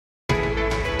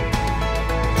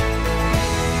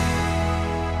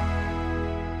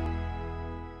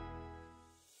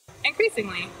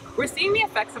Increasingly, we're seeing the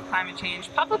effects of climate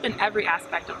change pop up in every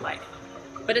aspect of life.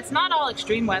 But it's not all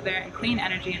extreme weather and clean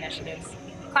energy initiatives.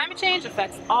 Climate change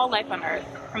affects all life on Earth,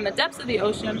 from the depths of the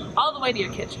ocean all the way to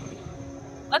your kitchen.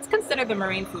 Let's consider the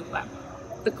marine food web.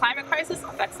 The climate crisis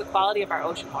affects the quality of our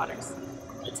ocean waters.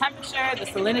 The temperature, the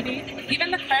salinity, even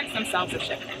the currents themselves are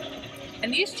shifting.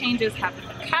 And these changes have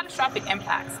catastrophic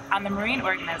impacts on the marine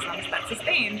organisms that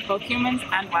sustain both humans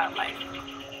and wildlife.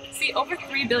 See, over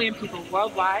 3 billion people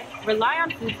worldwide rely on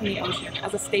food from the ocean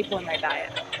as a staple in their diet,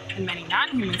 and many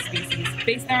non-human species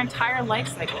base their entire life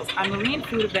cycles on marine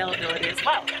food availability as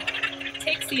well.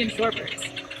 Take sea and shorebirds.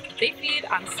 They feed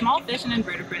on small fish and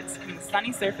invertebrates from the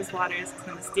sunny surface waters to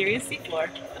the mysterious seafloor,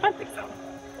 the benthic zone.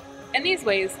 In these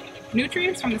ways,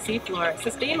 nutrients from the seafloor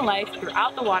sustain life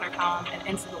throughout the water column and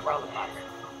into the world above.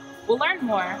 We'll learn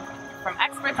more from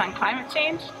experts on climate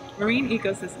change, marine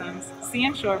ecosystems, sea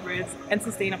and shorebirds, and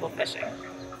sustainable fishing.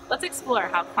 Let's explore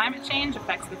how climate change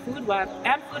affects the food web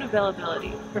and food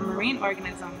availability for marine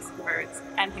organisms, birds,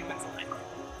 and humans alike.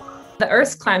 The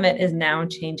Earth's climate is now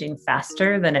changing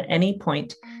faster than at any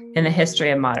point in the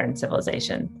history of modern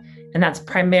civilization, and that's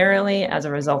primarily as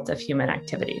a result of human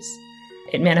activities.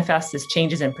 It manifests as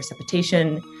changes in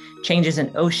precipitation, changes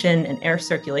in ocean and air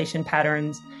circulation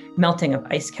patterns, melting of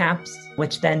ice caps,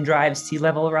 which then drives sea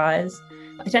level rise.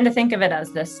 I tend to think of it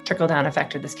as this trickle-down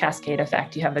effect or this cascade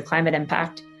effect. You have the climate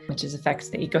impact, which affects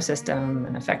the ecosystem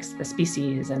and affects the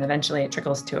species, and eventually it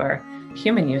trickles to our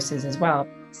human uses as well.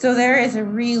 So there is a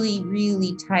really,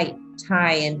 really tight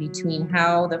tie-in between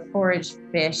how the forage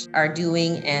fish are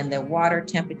doing and the water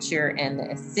temperature and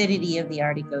the acidity of the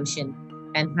Arctic Ocean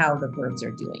and how the birds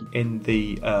are doing. In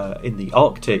the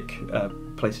Arctic,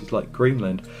 places like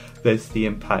Greenland, there's the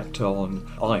impact on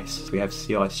ice. We have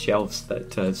sea ice shelves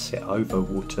that sit over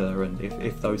water, and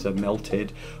if those are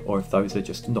melted or if those are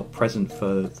just not present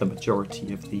for the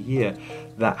majority of the year,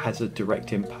 that has a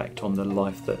direct impact on the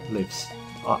life that lives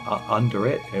under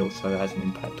it. It also has an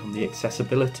impact on the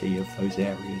accessibility of those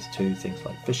areas to things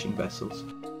like fishing vessels.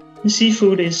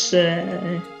 Seafood is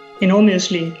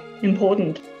enormously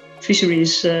important.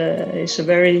 Fisheries is a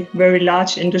very, very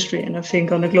large industry, and I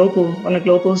think on a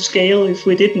global scale, if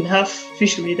we didn't have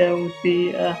fishery, there would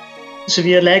be a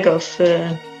severe lack of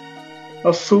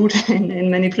food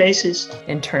in many places.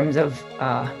 In terms of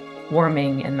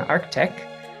warming in the Arctic,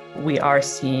 we are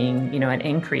seeing, an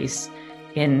increase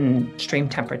in extreme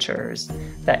temperatures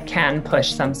that can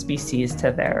push some species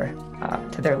to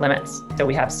their limits. So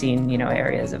we have seen,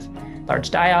 areas of large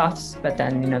die-offs, but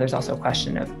then, there's also a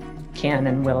question of can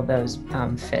and will those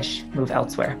fish move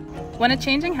elsewhere. When a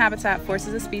changing habitat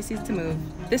forces a species to move,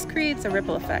 this creates a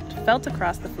ripple effect felt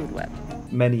across the food web.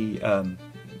 Many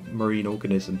marine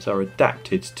organisms are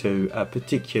adapted to a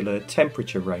particular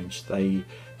temperature range. They're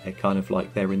kind of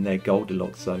like they're in their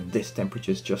Goldilocks zone. This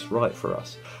temperature is just right for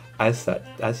us. As the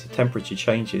temperature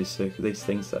changes, these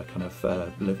things that are kind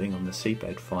of living on the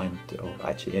seabed find, or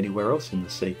actually anywhere else in the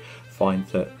sea, find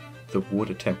that the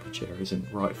water temperature isn't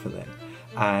right for them.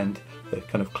 And the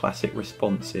kind of classic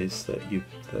response is that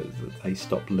they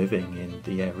stop living in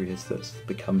the areas that's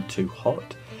become too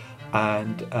hot,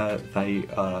 and they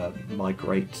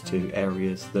migrate to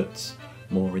areas that's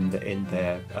more in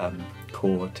their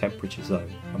core temperature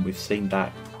zone. And we've seen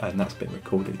that, and that's been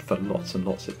recorded for lots and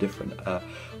lots of different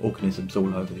organisms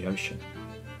all over the ocean.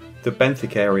 The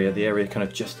benthic area, the area kind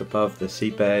of just above the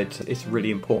seabed, is a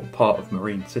really important part of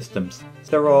marine systems.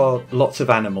 There are lots of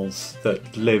animals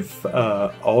that live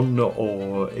on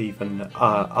or even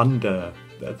under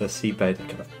the seabed. They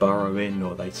kind of burrow in,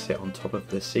 or they sit on top of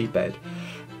the seabed.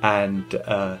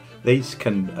 And these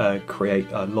can create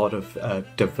a lot of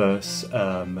diverse,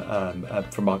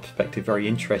 from my perspective, very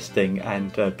interesting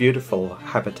and beautiful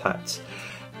habitats.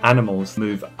 Animals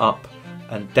move up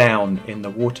and down in the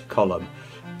water column.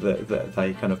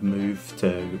 They kind of move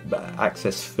to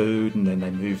access food, and then they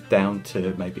move down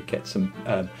to maybe get some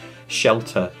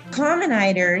shelter. Common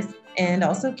eiders and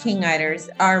also king eiders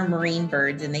are marine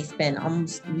birds, and they spend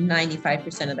almost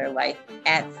 95% of their life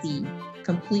at sea,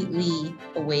 completely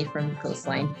away from the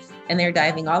coastline. And they're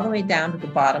diving all the way down to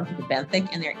the bottom, to the benthic,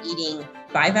 and they're eating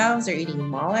bivalves, they're eating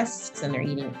mollusks, and they're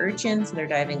eating urchins. So they're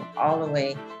diving all the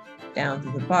way down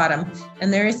to the bottom.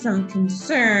 And there is some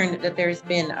concern that there's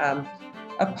been a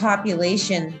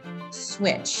population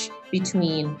switch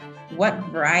between what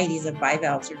varieties of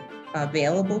bivalves are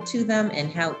available to them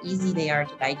and how easy they are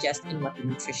to digest and what the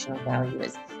nutritional value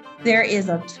is. There is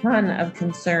a ton of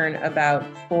concern about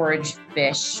forage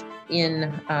fish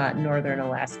in northern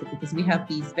Alaska, because we have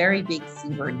these very big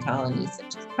seabird colonies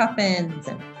such as puffins,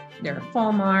 and there are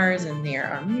fulmars, and there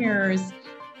are mirrors,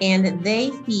 and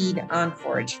they feed on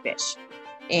forage fish.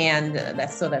 And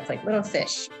that's like little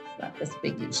fish, about this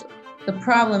big usually. The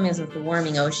problem is with the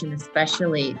warming ocean,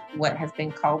 especially what has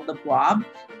been called the blob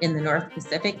in the North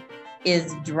Pacific,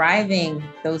 is driving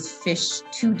those fish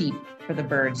too deep for the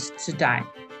birds to die.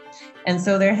 And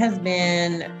so there has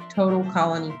been total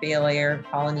colony failure,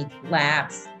 colony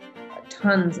collapse,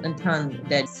 tons and tons of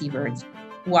dead seabirds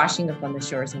washing up on the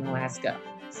shores in Alaska.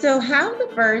 So how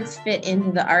the birds fit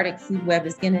into the Arctic food web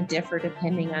is going to differ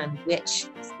depending on which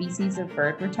species of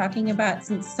bird we're talking about,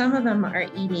 since some of them are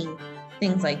eating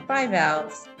things like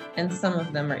bivalves and some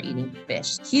of them are eating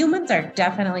fish. Humans are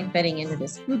definitely fitting into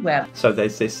this food web. So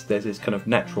there's this kind of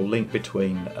natural link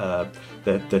between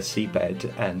the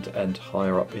seabed and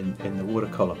higher up in the water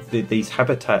column. These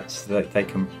habitats, they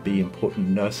can be important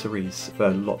nurseries for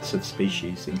lots of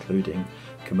species, including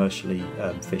commercially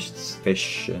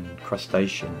fish and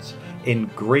crustaceans. In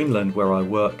Greenland, where I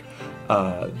work,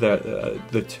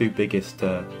 the two biggest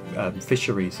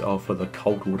fisheries are for the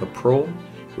cold water prawn,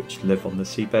 which live on the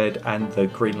seabed, and the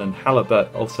Greenland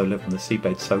halibut also live on the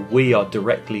seabed. So we are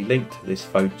directly linked to this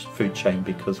food chain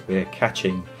because we're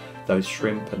catching those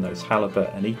shrimp and those halibut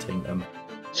and eating them.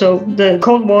 So the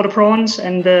cold water prawns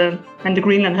and the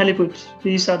Greenland halibut,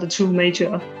 these are the two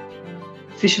major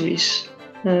fisheries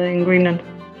in Greenland.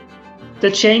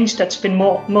 The change that's been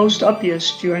most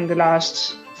obvious during the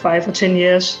last 5 or 10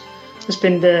 years has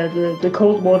been the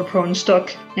cold water prawn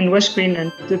stock in West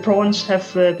Greenland. The prawns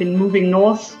have been moving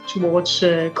north towards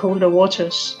colder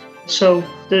waters. So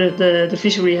the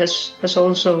fishery has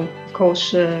also, of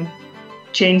course,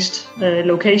 changed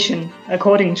location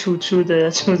according to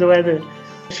the weather.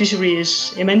 The fishery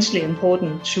is immensely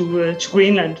important to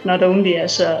Greenland, not only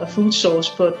as a food source,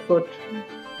 but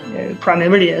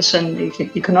primarily as an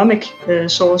economic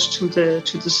source to the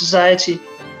society.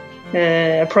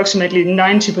 Approximately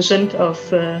 90% of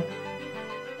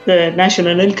the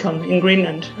national income in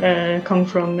Greenland come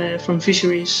from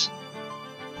fisheries.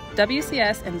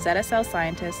 WCS and ZSL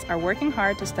scientists are working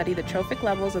hard to study the trophic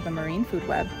levels of the marine food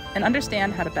web and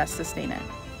understand how to best sustain it.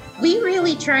 We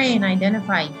really try and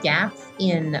identify gaps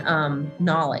in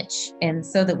knowledge, and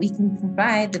so that we can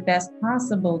provide the best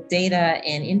possible data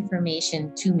and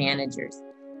information to managers.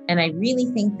 And I really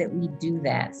think that we do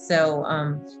that. So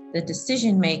the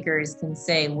decision makers can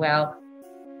say, well,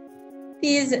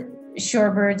 these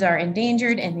shorebirds are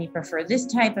endangered and they prefer this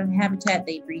type of habitat.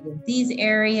 They breed in these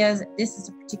areas. This is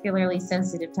a particularly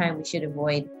sensitive time. We should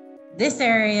avoid this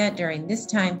area during this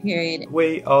time period.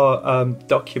 We are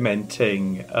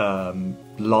documenting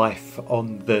life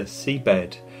on the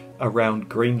seabed around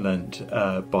Greenland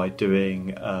by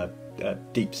doing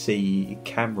deep sea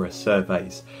camera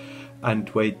surveys. And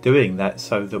we're doing that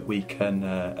so that we can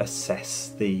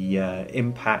assess the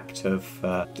impact of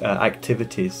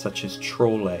activities such as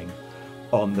trawling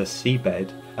on the seabed,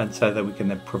 and so that we can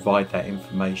then provide that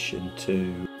information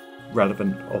to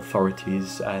relevant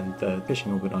authorities and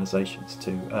fishing organisations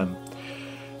to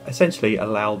essentially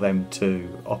allow them to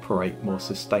operate more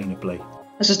sustainably.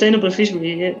 A sustainable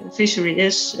fishery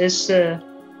is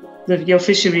your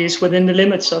fishery is within the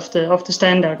limits of the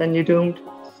standard, and you don't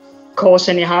cause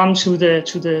any harm to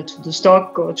the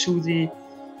stock or to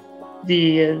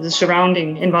the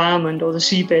surrounding environment or the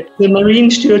seabed. The Marine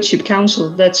Stewardship Council,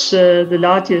 that's the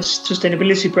largest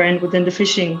sustainability brand within the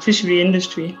fishery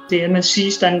industry, the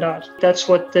MSC standard. That's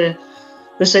what the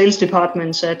sales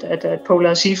departments at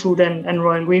Polar Seafood and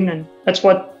Royal Greenland, that's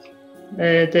what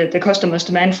the customers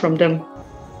demand from them.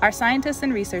 Our scientists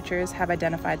and researchers have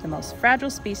identified the most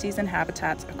fragile species and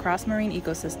habitats across marine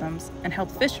ecosystems and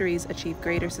helped fisheries achieve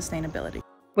greater sustainability.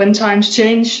 When times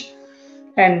change,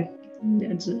 and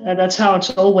that's how it's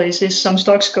always is, some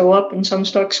stocks go up and some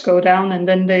stocks go down, and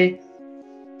then they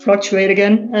fluctuate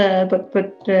again. But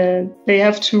they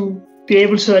have to be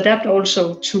able to adapt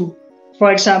also to,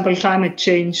 for example, climate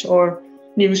change or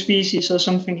new species or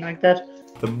something like that.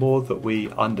 The more that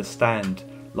we understand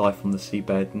life on the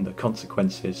seabed and the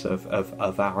consequences of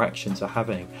our actions are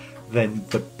having, then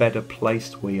the better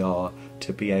placed we are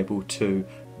to be able to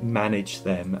manage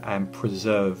them and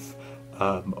preserve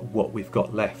what we've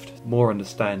got left. More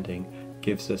understanding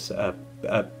gives us a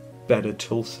better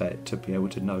tool set to be able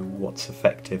to know what's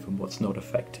effective and what's not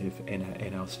effective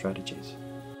in our strategies.